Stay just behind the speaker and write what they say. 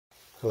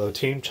Hello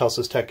team,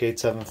 Chelsea's Tech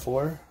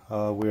 874.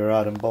 We are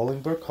out in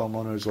Bolingbrook.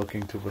 Homeowners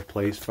looking to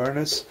replace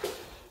furnace.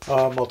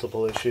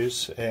 Multiple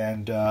issues,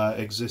 and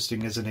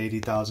existing is an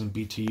 80,000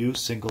 BTU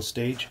single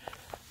stage,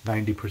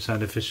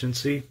 90%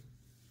 efficiency.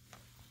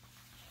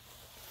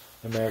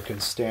 American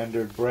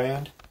Standard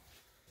brand.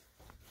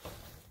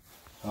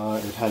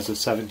 It has a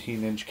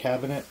 17-inch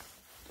cabinet.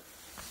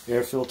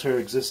 Air filter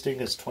existing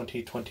is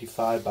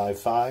 2025 by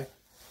 5.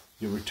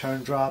 Your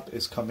return drop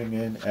is coming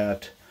in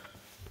at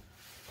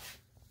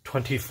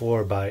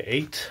 24 by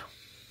 8.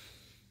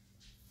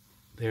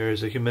 There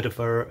is a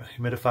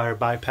humidifier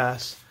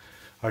bypass.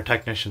 Our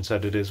technician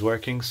said it is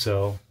working,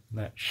 so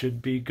that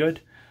should be good.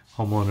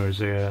 Homeowners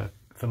are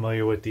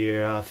familiar with the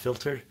air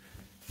filter,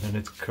 and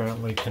it's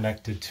currently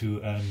connected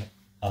to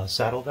a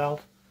saddle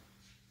valve.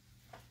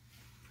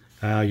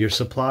 Your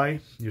supply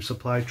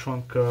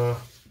trunk or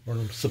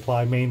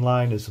supply main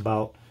line is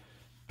about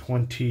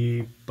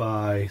 20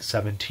 by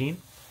 17.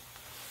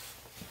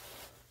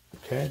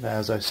 Okay, now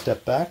as I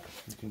step back,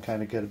 you can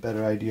kind of get a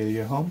better idea of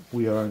your home.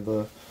 We are in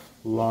the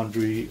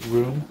laundry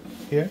room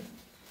here,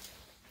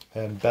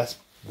 and best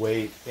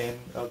way in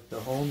of the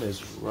home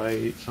is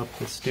right up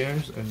the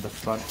stairs, and the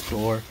front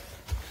door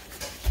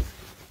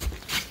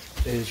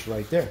is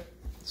right there.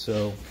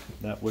 So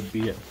that would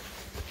be it.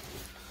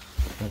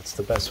 That's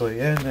the best way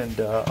in, and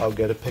I'll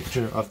get a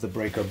picture of the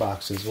breaker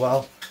box as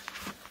well.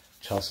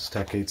 Chelsea's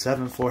Tech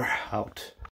 874 out.